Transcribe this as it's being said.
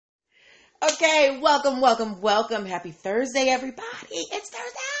Okay, welcome. Happy Thursday, everybody. It's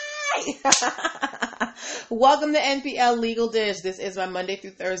Thursday. Welcome to NPL Legal Dish. This is my Monday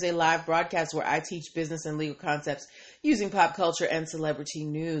through Thursday live broadcast where I teach business and legal concepts using pop culture and celebrity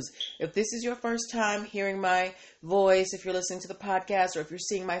news. If this is your first time hearing my voice, if you're listening to the podcast, or if you're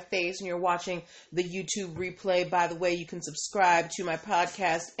seeing my face and you're watching the YouTube replay, by the way, you can subscribe to my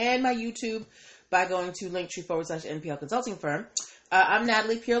podcast and my YouTube by going to linktree/NPL Consulting Firm. I'm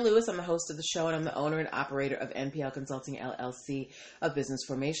Natalie Pierre-Lewis. I'm the host of the show, and I'm the owner and operator of NPL Consulting, LLC, a business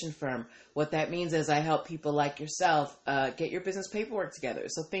formation firm. What that means is I help people like yourself get your business paperwork together.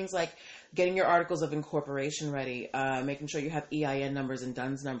 So things like getting your articles of incorporation ready, making sure you have EIN numbers and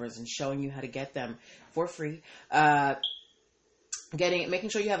DUNS numbers, and showing you how to get them for free. Making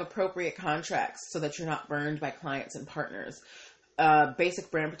sure you have appropriate contracts so that you're not burned by clients and partners.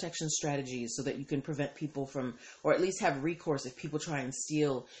 Basic brand protection strategies so that you can prevent people from, or at least have recourse if people try and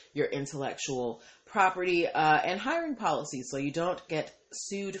steal your intellectual property, and hiring policies so you don't get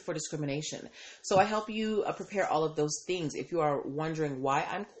sued for discrimination. So I help you prepare all of those things. If you are wondering why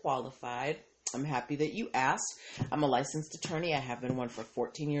I'm qualified, I'm happy that you asked. I'm a licensed attorney. I have been one for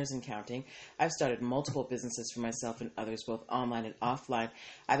 14 years and counting. I've started multiple businesses for myself and others, both online and offline.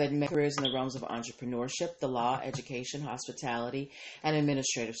 I've had many careers in the realms of entrepreneurship, the law, education, hospitality, and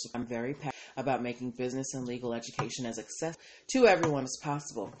administrative. So I'm very passionate about making business and legal education as accessible to everyone as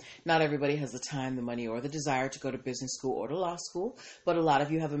possible. Not everybody has the time, the money, or the desire to go to business school or to law school, but a lot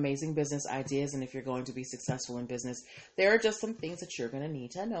of you have amazing business ideas, and if you're going to be successful in business, there are just some things that you're going to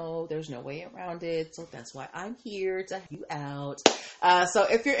need to know. There's no way around it, so that's why I'm here to help you out. So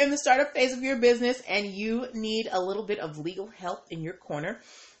if you're in the startup phase of your business and you need a little bit of legal help in your corner,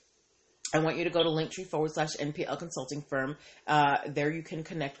 I want you to go to linktree/NPL Consulting Firm. There you can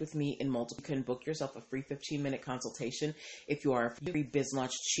connect with me in multiple. You can book yourself a free 15-minute consultation if you are a free biz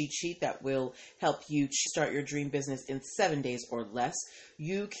launch cheat sheet that will help you start your dream business in 7 days or less.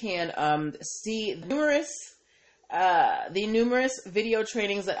 You can see the numerous video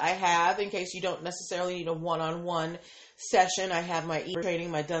trainings that I have in case you don't necessarily need a one-on-one session. I have my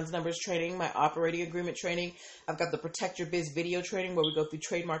training, my DUNS numbers training, my operating agreement training. I've got the Protect Your Biz video training where we go through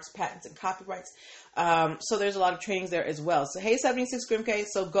trademarks, patents, and copyrights. So there's a lot of trainings there as well. So hey, 76 Grimke.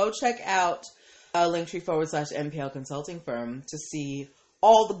 So go check out linktree/NPL Consulting Firm to see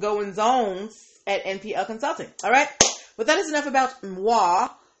all the goings-ons at NPL Consulting. All right. But that is enough about moi.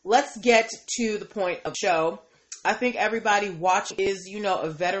 Let's get to the point of the show. I think everybody is, a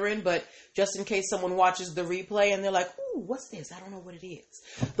veteran, but just in case someone watches the replay and they're like, ooh, what's this? I don't know what it is.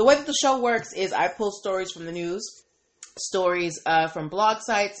 The way that the show works is I pull stories from the news, stories from blog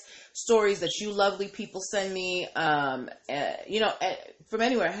sites, stories that you lovely people send me, from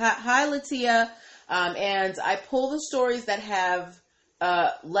anywhere. Hi, Latia. And I pull the stories that have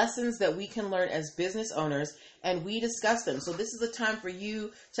lessons that we can learn as business owners, and we discuss them. So this is a time for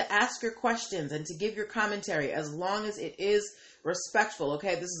you to ask your questions and to give your commentary, as long as it is respectful.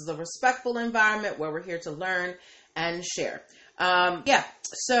 Okay, this is a respectful environment where we're here to learn and share.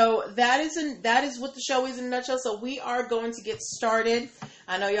 So that is what the show is in a nutshell. So we are going to get started.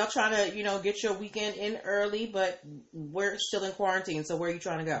 I know y'all trying to, get your weekend in early, but we're still in quarantine. So where are you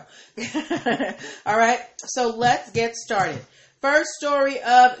trying to go? All right. So let's get started. First story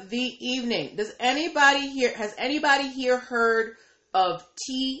of the evening. Has anybody here heard of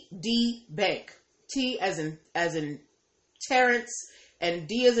TD Bank? T as in Terrence and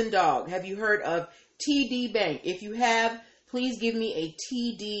D as in dog. Have you heard of TD Bank? If you have, please give me a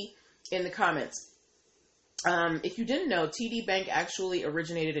TD in the comments. If you didn't know, TD Bank actually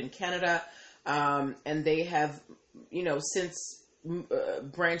originated in Canada, and they have, since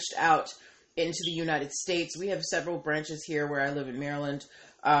branched out into the United States. We have several branches here where I live in Maryland,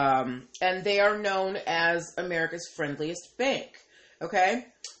 and they are known as America's friendliest bank. Okay.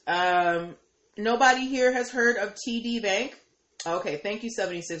 Nobody here has heard of TD Bank. Okay. Thank you,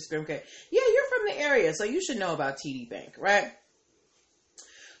 76 Grimke. Yeah, you're from the area, so you should know about TD Bank, right?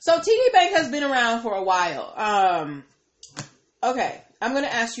 So TD Bank has been around for a while. Okay. I'm going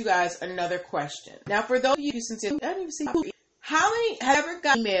to ask you guys another question. Now, for those of you since I don't even see how many have ever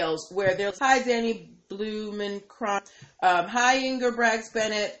got emails where they're, hi, Danny Blumenkron, hi, Inger Braggs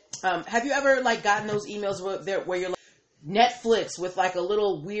Bennett. Have you ever gotten those emails where you're like, Netflix with a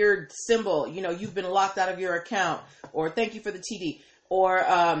little weird symbol, you've been locked out of your account, or thank you for the TD, or,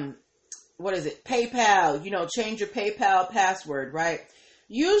 what is it? PayPal, change your PayPal password, right?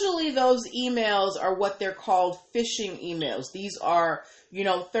 Usually those emails are what they're called phishing emails. These are,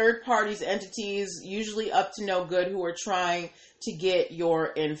 third parties, entities, usually up to no good, who are trying to get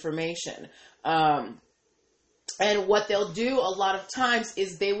your information. And what they'll do a lot of times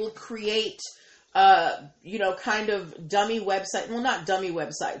is they will create, kind of dummy website. Well, not dummy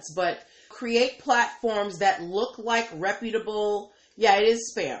websites, but create platforms that look like reputable. Yeah, it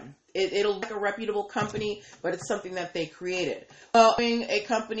is spam. It'll look like a reputable company, but it's something that they created. A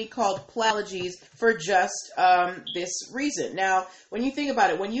company called Plaid for just this reason. Now, when you think about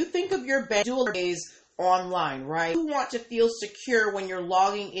it, when you think of your bank days online, right? You want to feel secure when you're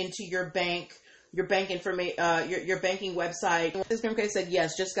logging into your bank. Your bank information, your banking website. This case said,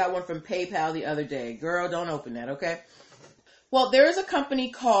 yes, just got one from PayPal the other day. Girl, don't open that, okay? Well, there is a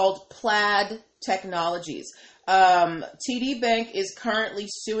company called Plaid Technologies. TD Bank is currently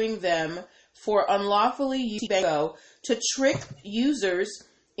suing them for unlawfully using Bango to trick users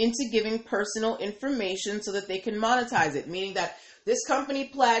into giving personal information so that they can monetize it. Meaning that this company,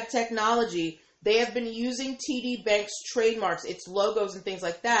 Plaid Technology, they have been using TD Bank's trademarks, its logos and things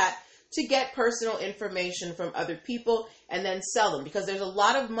like that, to get personal information from other people and then sell them, because there's a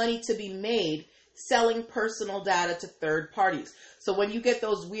lot of money to be made selling personal data to third parties. So when you get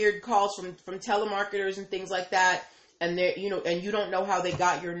those weird calls from telemarketers and things like that, and and you don't know how they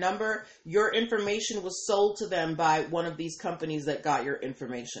got your number, your information was sold to them by one of these companies that got your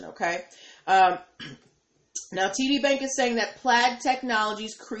information. Okay. Now, TD Bank is saying that Plaid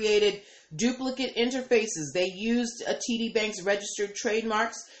Technologies created duplicate interfaces. They used a TD Bank's registered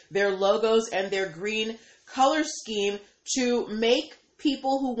trademarks, their logos, and their green color scheme to make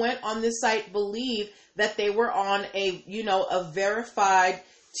people who went on this site believe that they were on a verified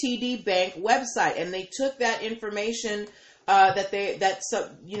TD Bank website. And they took that information for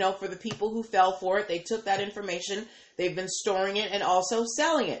the people who fell for it, they took that information. They've been storing it and also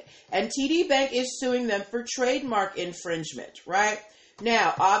selling it. And TD Bank is suing them for trademark infringement, right?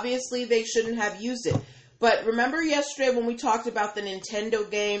 Now, obviously, they shouldn't have used it. But remember yesterday when we talked about the Nintendo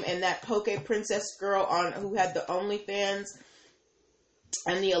game and that Poke Princess girl who had the OnlyFans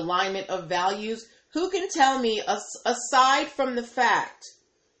and the alignment of values? Who can tell me, aside from the fact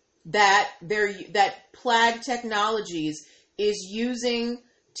that Plaid Technologies is using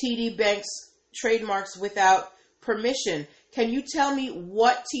TD Bank's trademarks without permission, can you tell me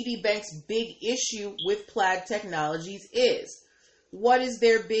what TD Bank's big issue with Plaid Technologies is? What is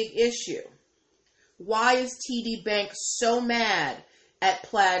their big issue? Why is TD Bank so mad at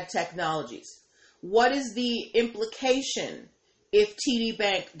Plaid Technologies? What is the implication if TD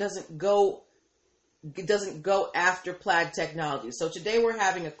Bank doesn't go after Plaid Technologies? So today we're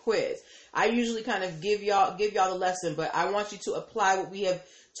having a quiz. I usually kind of give y'all the lesson, but I want you to apply what we have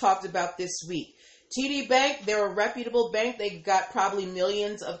talked about this week. TD Bank, they're a reputable bank. They've got probably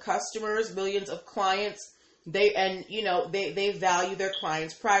millions of customers, millions of clients. They value their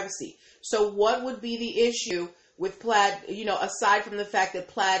clients' privacy. So what would be the issue with Plaid, aside from the fact that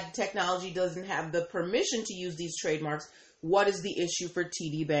Plaid Technology doesn't have the permission to use these trademarks? What is the issue for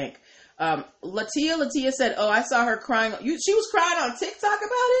TD Bank? Latia said, "Oh, I saw her crying. She was crying on TikTok about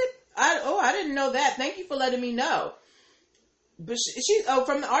it. I didn't know that. Thank you for letting me know." But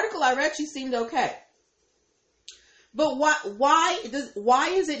from the article I read, she seemed okay. But why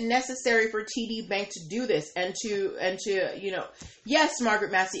is it necessary for TD Bank to do this and to yes,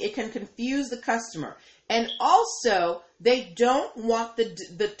 Margaret Massey, it can confuse the customer, and also they don't want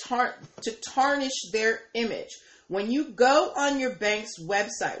to tarnish their image. When you go on your bank's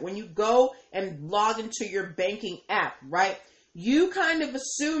website, when you go and log into your banking app, right, you kind of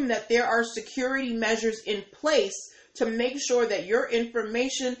assume that there are security measures in place to make sure that your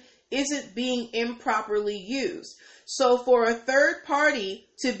information isn't being improperly used. So for a third party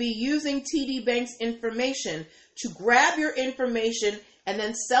to be using TD Bank's information to grab your information and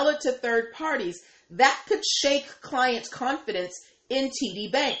then sell it to third parties, that could shake clients' confidence in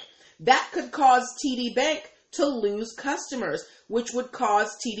TD Bank. That could cause TD Bank to lose customers, which would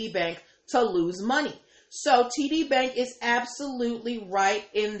cause TD Bank to lose money. So TD Bank is absolutely right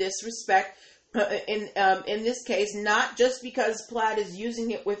in this respect. In this case, not just because Plaid is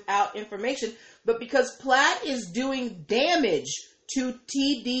using it without information, but because Plaid is doing damage to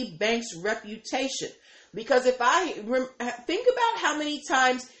TD Bank's reputation. Because if I think about how many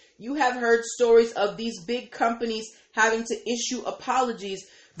times you have heard stories of these big companies having to issue apologies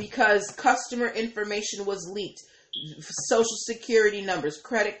because customer information was leaked, social security numbers,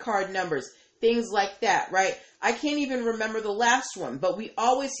 credit card numbers, things like that, right? I can't even remember the last one, but we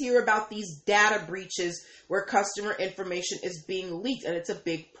always hear about these data breaches where customer information is being leaked, and it's a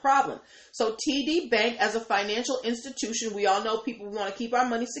big problem. So TD Bank, as a financial institution, we all know people want to keep our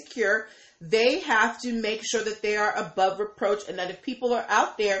money secure. They have to make sure that they are above reproach, and that if people are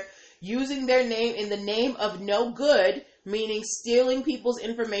out there using their name in the name of no good, meaning stealing people's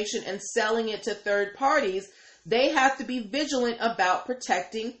information and selling it to third parties, They have to be vigilant about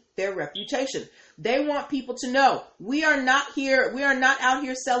protecting their reputation. They want people to know we are not out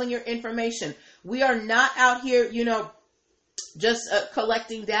here selling your information. We are not out here, just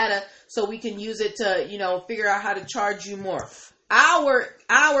collecting data so we can use it to, figure out how to charge you more.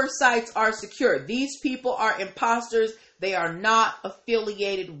 Our sites are secure. These people are imposters. They are not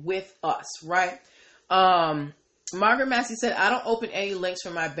affiliated with us, right? Margaret Massey said, I don't open any links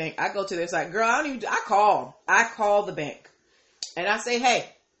from my bank. I go to their site. Girl, I call the bank and I say, hey,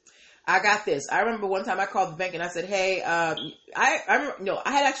 I got this. I remember one time I called the bank and I said, hey, I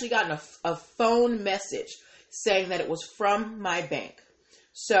had actually gotten a phone message saying that it was from my bank.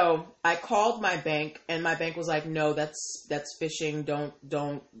 So I called my bank and my bank was like, no, that's phishing. Don't,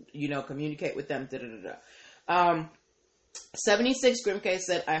 communicate with them. 76 Grimke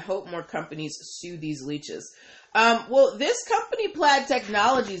said, I hope more companies sue these leeches. Well, this company, Plaid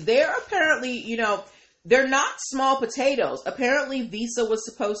Technologies, they're apparently, they're not small potatoes. Apparently Visa was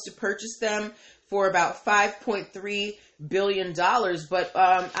supposed to purchase them for about $5.3 billion. But,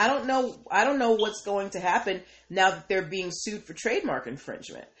 I don't know what's going to happen now that they're being sued for trademark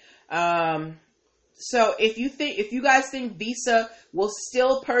infringement. So if you guys think Visa will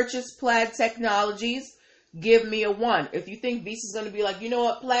still purchase Plaid Technologies, give me a 1. If you think Visa's going to be like, you know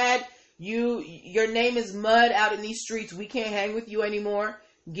what, Plaid, your name is mud out in these streets, we can't hang with you anymore,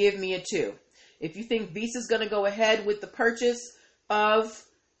 give me a 2. If you think Visa's going to go ahead with the purchase of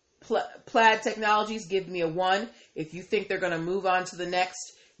Plaid Technologies, give me a 1. If you think they're going to move on to the next,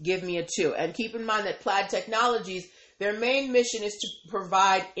 give me a 2. And keep in mind that Plaid Technologies, their main mission is to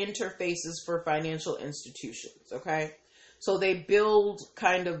provide interfaces for financial institutions, okay? So they build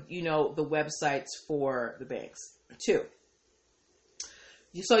kind of, the websites for the banks. 2.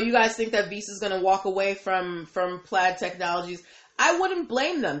 So you guys think that Visa's going to walk away from Plaid Technologies? I wouldn't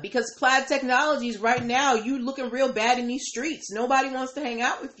blame them because Plaid Technologies right now, you looking real bad in these streets. Nobody wants to hang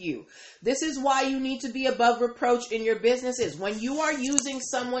out with you. This is why you need to be above reproach in your businesses. When you are using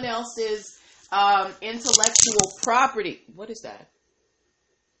someone else's intellectual property. What is that?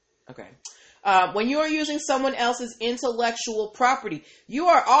 Okay. When you are using someone else's intellectual property, you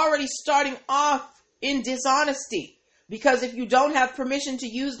are already starting off in dishonesty. Because if you don't have permission to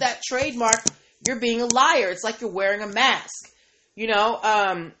use that trademark, you're being a liar. It's like you're wearing a mask.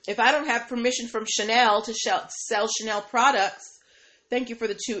 If I don't have permission from Chanel to sell Chanel products, thank you for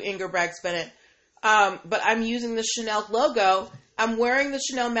the 2 Inger Braggs Bennett, but I'm using the Chanel logo, I'm wearing the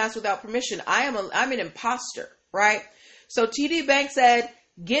Chanel mask without permission. I'm an imposter, right? So TD Bank said,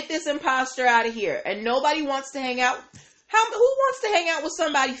 get this imposter out of here. And nobody wants to hang out. Who wants to hang out with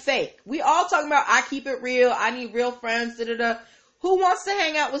somebody fake? We all talking about, I keep it real. I need real friends. Who wants to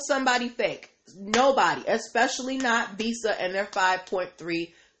hang out with somebody fake? Nobody, especially not Visa and their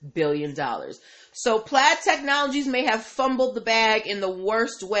 $5.3 billion. So Plaid Technologies may have fumbled the bag in the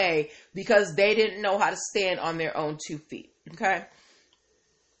worst way because they didn't know how to stand on their own 2 feet. Okay.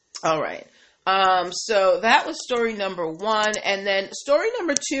 All right. So that was story number 1. And then story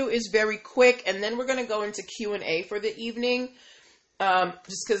number 2 is very quick. And then we're going to go into Q&A for the evening.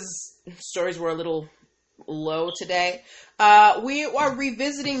 Just because stories were a little low today. We are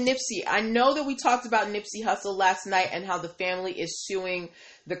revisiting Nipsey. I know that we talked about Nipsey Hussle last night and how the family is suing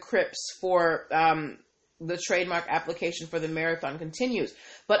the Crips for, the trademark application for the Marathon Continues.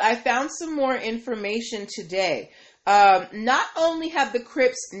 But I found some more information today. Not only have the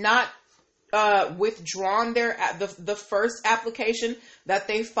Crips not withdrawn the first application that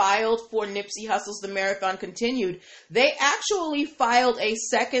they filed for Nipsey Hussle's The Marathon Continued, they actually filed a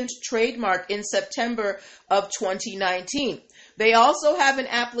second trademark in September of 2019. They also have an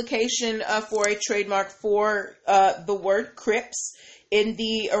application for a trademark for the word Crips in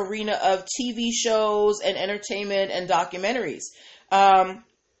the arena of TV shows and entertainment and documentaries.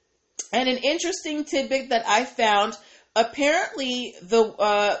 And an interesting tidbit that I found, apparently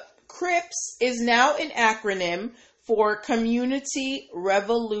the CRIPS is now an acronym for Community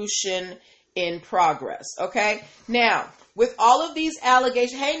Revolution in Progress. Okay. Now, with all of these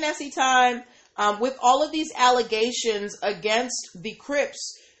allegations, hey, Nessie Time, with all of these allegations against the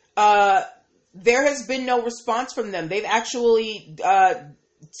Crips, there has been no response from them. They've actually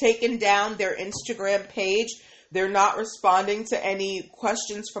taken down their Instagram page. They're not responding to any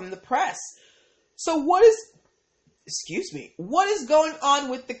questions from the press. So what is going on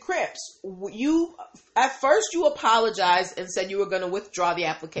with the Crips? At first you apologized and said you were going to withdraw the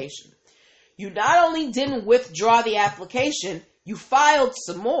application. You not only didn't withdraw the application, you filed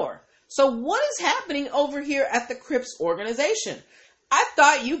some more. So what is happening over here at the Crips organization? I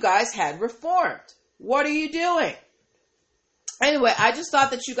thought you guys had reformed. What are you doing? Anyway, I just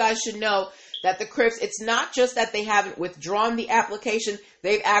thought that you guys should know that the Crips, it's not just that they haven't withdrawn the application,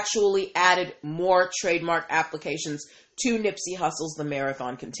 they've actually added more trademark applications to Nipsey Hussle's The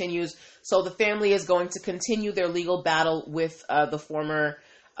Marathon Continues. So the family is going to continue their legal battle with the former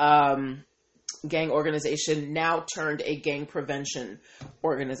gang organization, now turned a gang prevention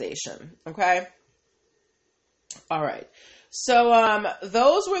organization. Okay? All right. So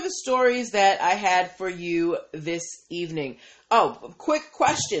those were the stories that I had for you this evening. Oh, quick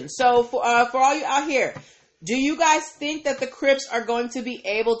question. So for all you out here, do you guys think that the Crips are going to be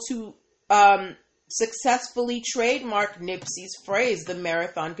able to successfully trademark Nipsey's phrase, "The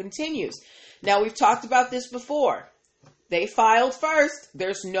Marathon Continues"? Now, we've talked about this before. They filed first.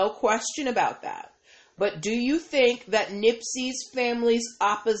 There's no question about that. But do you think that Nipsey's family's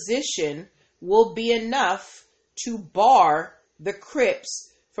opposition will be enough to bar the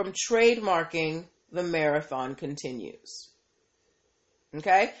Crips from trademarking "The Marathon Continues"?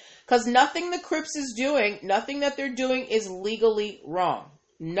 Okay? Because nothing the Crips is doing, nothing that they're doing is legally wrong.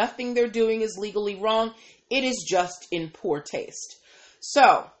 Nothing they're doing is legally wrong. It is just in poor taste.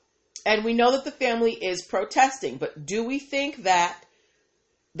 So, and we know that the family is protesting, but do we think that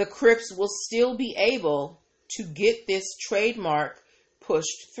the Crips will still be able to get this trademark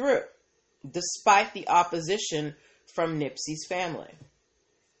pushed through, despite the opposition from Nipsey's family?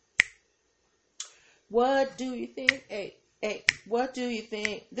 What do you think? Hey, what do you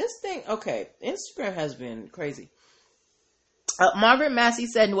think? This thing, okay, Instagram has been crazy. Margaret Massey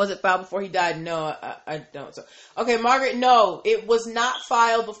said, was it filed before he died? No, I don't. So, okay, Margaret, no, it was not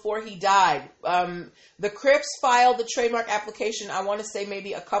filed before he died. The Crips filed the trademark application, I want to say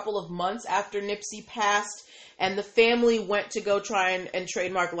maybe a couple of months after Nipsey passed, and the family went to go try and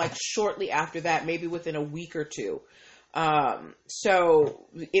trademark like shortly after that, maybe within a week or two. So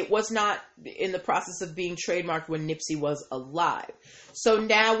it was not in the process of being trademarked when Nipsey was alive. So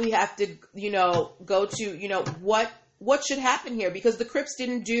now we have to, go to, what should happen here? Because the Crips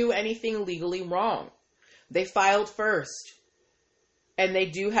didn't do anything legally wrong. They filed first. And they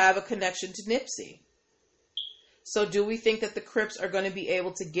do have a connection to Nipsey. So do we think that the Crips are going to be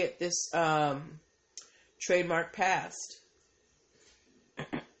able to get this trademark passed?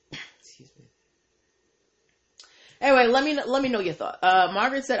 Excuse me. Anyway, let me know your thought.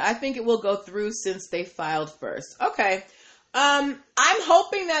 Margaret said, I think it will go through since they filed first. Okay. I'm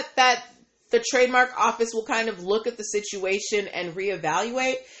hoping that the trademark office will kind of look at the situation and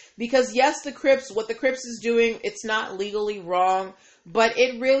reevaluate, because yes, what the Crips is doing, it's not legally wrong, but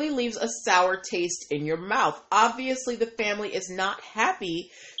it really leaves a sour taste in your mouth. Obviously, the family is not happy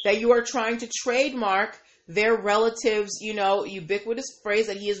that you are trying to trademark their relative's, ubiquitous phrase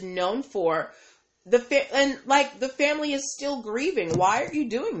that he is known for. The family is still grieving. Why are you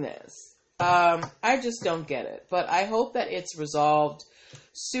doing this? I just don't get it, but I hope that it's resolved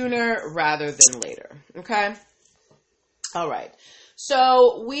sooner rather than later. Okay? All right.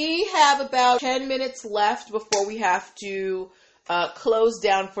 So we have about 10 minutes left before we have to close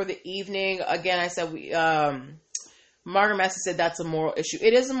down for the evening. Again, I said Margaret Massey said that's a moral issue.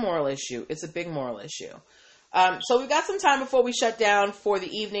 It is a moral issue. It's a big moral issue. So we've got some time before we shut down for the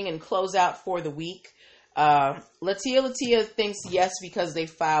evening and close out for the week. Latia thinks yes because they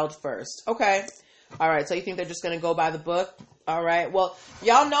filed first. Okay. All right. So you think they're just going to go by the book? All right. Well,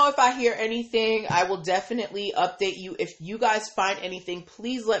 y'all know if I hear anything, I will definitely update you. If you guys find anything,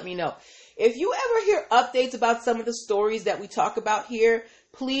 please let me know. If you ever hear updates about some of the stories that we talk about here,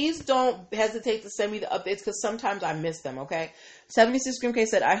 please don't hesitate to send me the updates, because sometimes I miss them, okay? 76 Grim K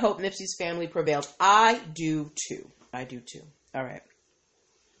said, I hope Nipsey's family prevails. I do too. I do too. All right.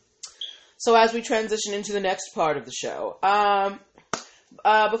 So as we transition into the next part of the show,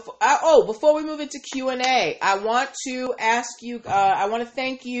 before we move into Q&A, I want to ask you, I want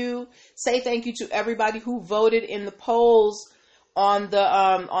to say thank you to everybody who voted in the polls on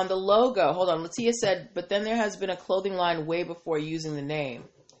the logo. Hold on. Latia said, but then there has been a clothing line way before using the name.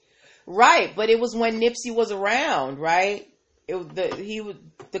 Right. But it was when Nipsey was around, right?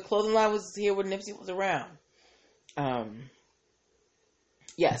 The clothing line was here when Nipsey was around.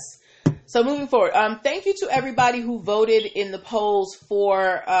 Yes. So moving forward, thank you to everybody who voted in the polls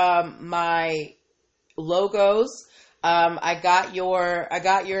for my logos. I got your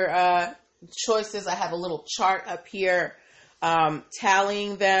choices. I have a little chart up here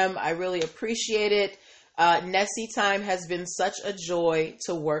tallying them. I really appreciate it. Nessie Time has been such a joy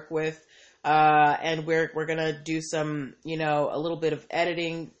to work with, and we're gonna do some, a little bit of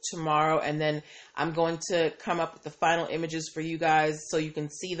editing tomorrow, and then I'm going to come up with the final images for you guys so you can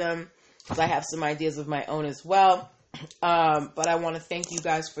see them, because I have some ideas of my own as well. But I want to thank you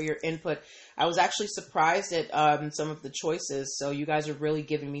guys for your input. I was actually surprised at some of the choices. So you guys are really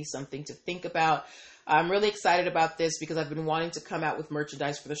giving me something to think about. I'm really excited about this because I've been wanting to come out with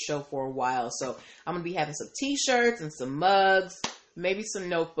merchandise for the show for a while. So I'm going to be having some t-shirts and some mugs, maybe some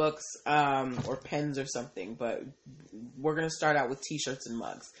notebooks or pens or something. But we're going to start out with t-shirts and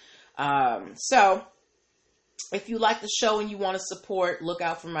mugs. So if you like the show and you want to support, look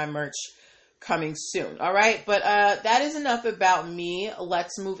out for my merch coming soon. All right. But that is enough about me.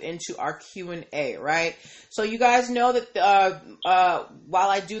 Let's move into our Q&A, right? So you guys know that while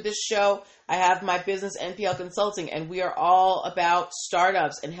I do this show, I have my business NPL Consulting, and we are all about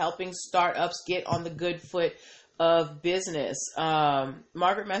startups and helping startups get on the good foot of business.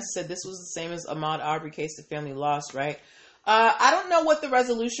 Margaret Massey said this was the same as Ahmaud Arbery case the family lost, right? I don't know what the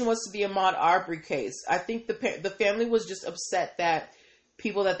resolution was to the Ahmaud Arbery case. I think the family was just upset that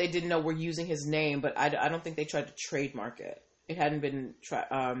people that they didn't know were using his name, but I don't think they tried to trademark it. It hadn't been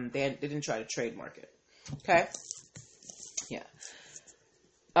they didn't try to trademark it. Okay. Yeah.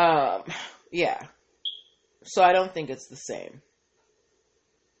 Yeah. So I don't think it's the same.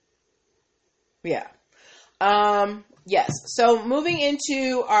 Yeah. Yes. So moving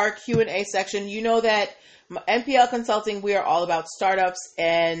into our Q&A section, you know that NPL Consulting, we are all about startups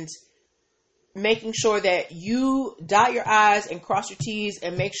and making sure that you dot your I's and cross your T's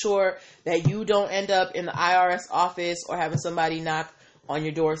and make sure that you don't end up in the IRS office or having somebody knock on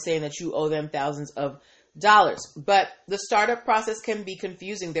your door saying that you owe them thousands of dollars. But the startup process can be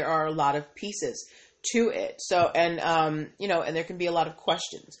confusing. There are a lot of pieces to it. So, and there can be a lot of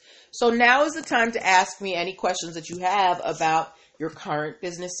questions. So now is the time to ask me any questions that you have about your current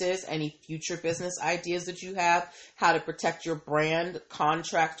businesses, any future business ideas that you have, how to protect your brand,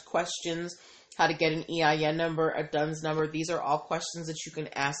 contract questions, how to get an EIN number, a DUNS number. These are all questions that you can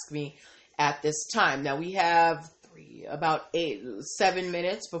ask me at this time. Now we have about 7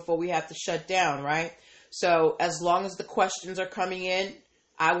 minutes before we have to shut down, right? So as long as the questions are coming in,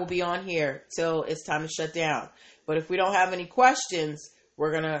 I will be on here till it's time to shut down. But if we don't have any questions,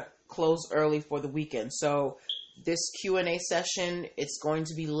 we're going to close early for the weekend. So this Q&A session, it's going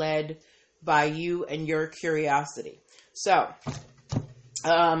to be led by you and your curiosity. So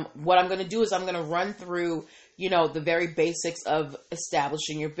what I'm going to do is I'm going to run through, the very basics of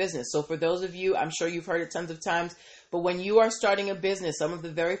establishing your business. So for those of you, I'm sure you've heard it tons of times, but when you are starting a business, some of the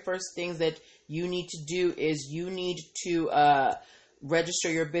very first things that you need to do is you need to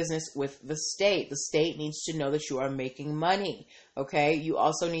register your business with the state. The state needs to know that you are making money. Okay. You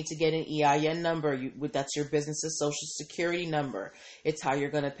also need to get an EIN number. That's your business's social security number. It's how you're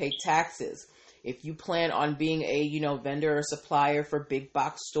going to pay taxes. If you plan on being a, vendor or supplier for big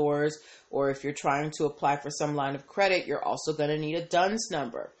box stores, or if you're trying to apply for some line of credit, you're also going to need a DUNS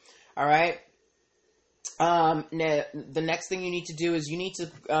number. All right. Now, the next thing you need to do is you need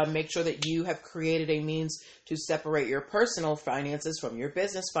to make sure that you have created a means to separate your personal finances from your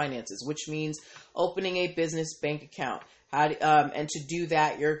business finances, which means opening a business bank account. And to do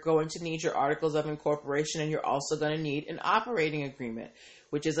that, you're going to need your articles of incorporation, and you're also going to need an operating agreement,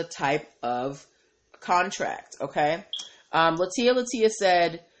 which is a type of contract. Okay. Latia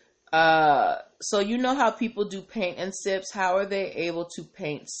said, so you know how people do paint and sips. How are they able to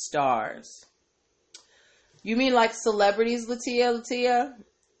paint stars? You mean like celebrities, Latia?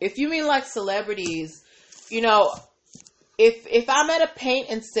 If you mean like celebrities, if I'm at a paint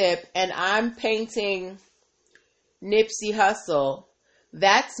and sip and I'm painting Nipsey Hussle,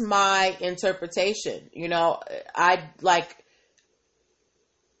 that's my interpretation.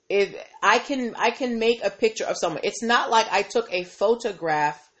 If I can make a picture of someone. It's not like I took a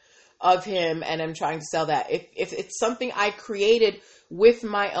photograph of him and I'm trying to sell that. If it's something I created with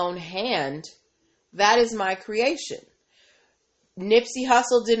my own hand, that is my creation. Nipsey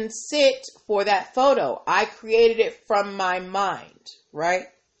Hussle didn't sit for that photo. I created it from my mind, right?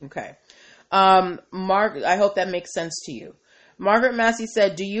 Okay. I hope that makes sense to you. Margaret Massey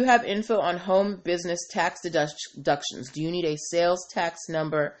said, do you have info on home business tax deductions? Do you need a sales tax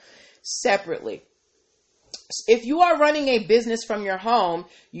number separately? If you are running a business from your home,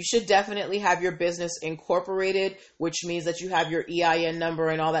 you should definitely have your business incorporated, which means that you have your EIN number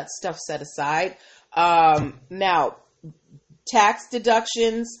and all that stuff set aside. Now, tax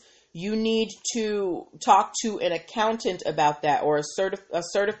deductions, you need to talk to an accountant about that, or a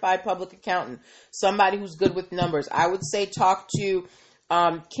certified public accountant, somebody who's good with numbers. I would say talk to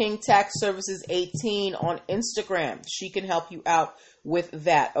King Tax Services 18 on Instagram. She can help you out with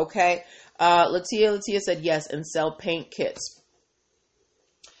that, okay? Latia said yes, and sell paint kits.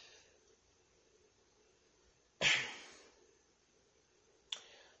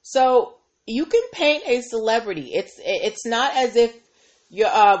 So you can paint a celebrity. It's not as if you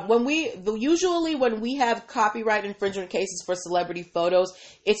usually when we have copyright infringement cases for celebrity photos,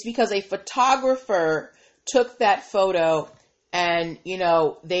 it's because a photographer took that photo and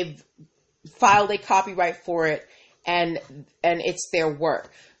they've filed a copyright for it, and it's their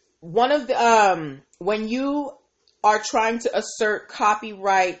work. One of the when you are trying to assert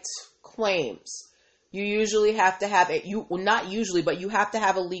copyright claims, you usually have to have it. Not usually, but you have to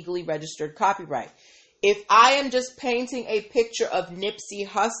have a legally registered copyright. If I am just painting a picture of Nipsey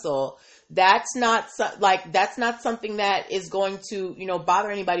Hussle, that's not something that is going to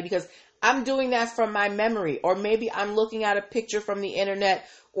bother anybody, because I'm doing that from my memory, or maybe I'm looking at a picture from the internet,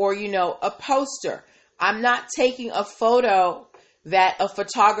 or a poster. I'm not taking a photo that a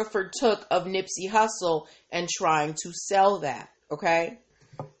photographer took of Nipsey Hussle and trying to sell that. Okay?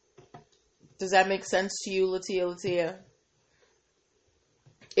 Does that make sense to you, Latia?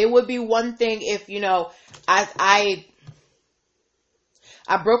 It would be one thing if, I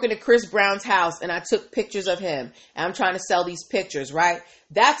broke into Chris Brown's house and I took pictures of him and I'm trying to sell these pictures, right?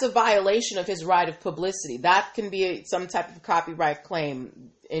 That's a violation of his right of publicity. That can be some type of copyright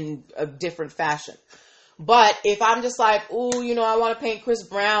claim in a different fashion. But if I'm just like, ooh, I want to paint Chris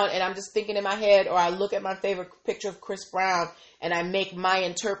Brown, and I'm just thinking in my head, or I look at my favorite picture of Chris Brown and I make my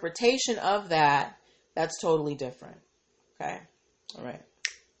interpretation of that, that's totally different. Okay? All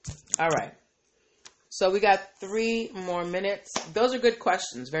right. So we got 3 more minutes. Those are good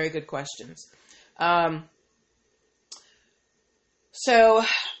questions. Very good questions. So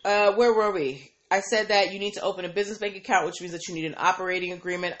where were we? I said that you need to open a business bank account, which means that you need an operating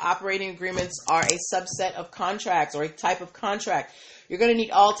agreement. Operating agreements are a subset of contracts, or a type of contract. You're going to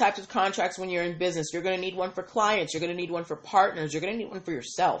need all types of contracts when you're in business. You're going to need one for clients. You're going to need one for partners. You're going to need one for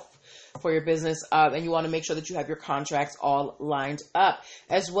yourself, for your business. And you want to make sure that you have your contracts all lined up.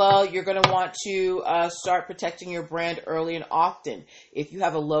 As well, you're going to want to start protecting your brand early and often. If you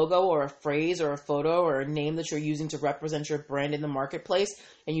have a logo or a phrase or a photo or a name that you're using to represent your brand in the marketplace,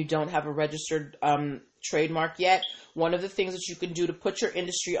 and you don't have a registered trademark yet, one of the things that you can do to put your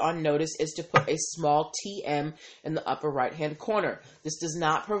industry on notice is to put a small TM in the upper right-hand corner. This does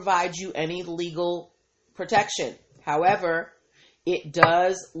not provide you any legal protection. However, it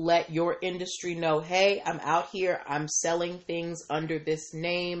does let your industry know, hey, I'm out here, I'm selling things under this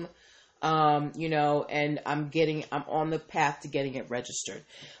name, and I'm on the path to getting it registered.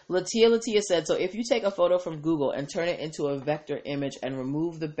 Latia said, so if you take a photo from Google and turn it into a vector image and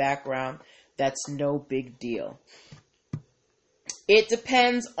remove the background, that's no big deal. It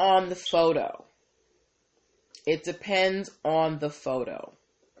depends on the photo. And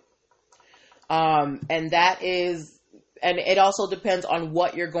it also depends on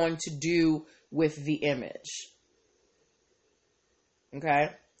what you're going to do with the image.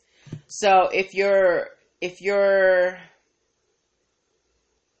 Okay? So if you're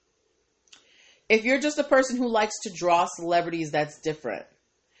just a person who likes to draw celebrities, that's different.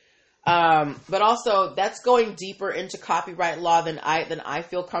 But also that's going deeper into copyright law than I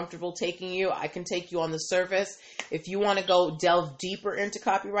feel comfortable taking you. I can take you on the surface. If you want to go delve deeper into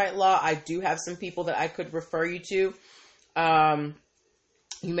copyright law, I do have some people that I could refer you to.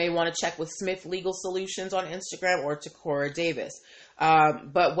 You may want to check with Smith Legal Solutions on Instagram, or to Cora Davis.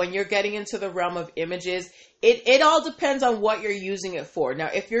 But when you're getting into the realm of images, it all depends on what you're using it for.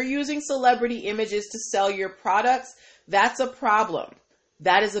 Now, if you're using celebrity images to sell your products, that's a problem.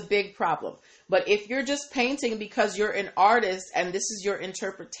 That is a big problem. But if you're just painting because you're an artist and this is your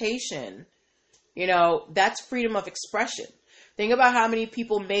interpretation, that's freedom of expression. Think about how many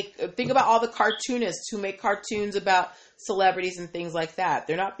people think about all the cartoonists who make cartoons about celebrities and things like that.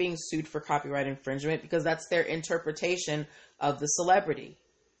 They're not being sued for copyright infringement because that's their interpretation of the celebrity.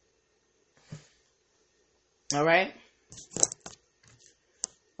 All right?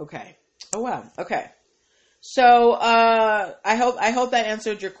 Okay. Oh, wow. Okay. So, I hope that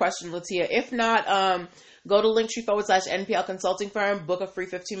answered your question, Latia. If not, go to Linktree/NPL Consulting Firm, book a free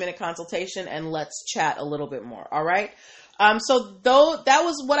 15-minute consultation, and let's chat a little bit more. All right. So that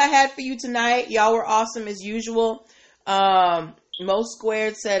was what I had for you tonight. Y'all were awesome as usual. Mo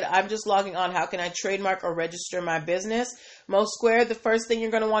Squared said, I'm just logging on. How can I trademark or register my business? Mo Squared, the first thing you're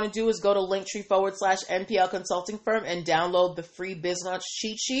going to want to do is go to Linktree/NPL Consulting Firm and download the free BizLaunch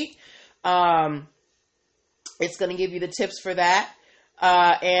cheat sheet. It's going to give you the tips for that.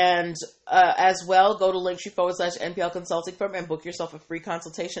 And as well, go to Linktree/NPL Consulting Firm and book yourself a free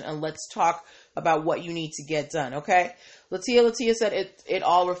consultation, and let's talk about what you need to get done. Okay. Latia said it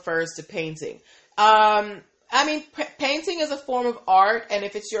all refers to painting. Painting is a form of art, and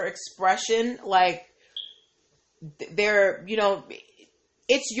if it's your expression, like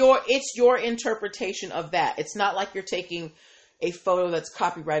It's your interpretation of that. It's not like you're taking a photo that's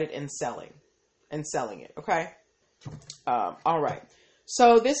copyrighted and selling it. Okay. All right.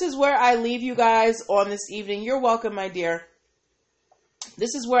 So this is where I leave you guys on this evening. You're welcome, my dear.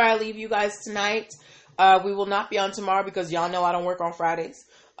 This is where I leave you guys tonight. We will not be on tomorrow because y'all know I don't work on Fridays.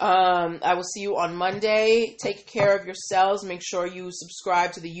 I will see you on Monday. Take care of yourselves. Make sure you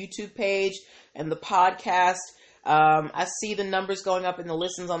subscribe to the YouTube page and the podcast. I see the numbers going up in the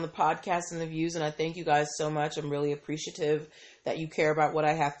listens on the podcast and the views, and I thank you guys so much. I'm really appreciative that you care about what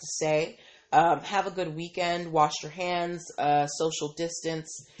I have to say. Have a good weekend. Wash your hands, social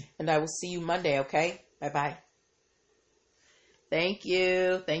distance, and I will see you Monday, okay? Bye-bye. Thank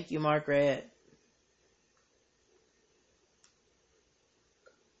you. Thank you, Margaret.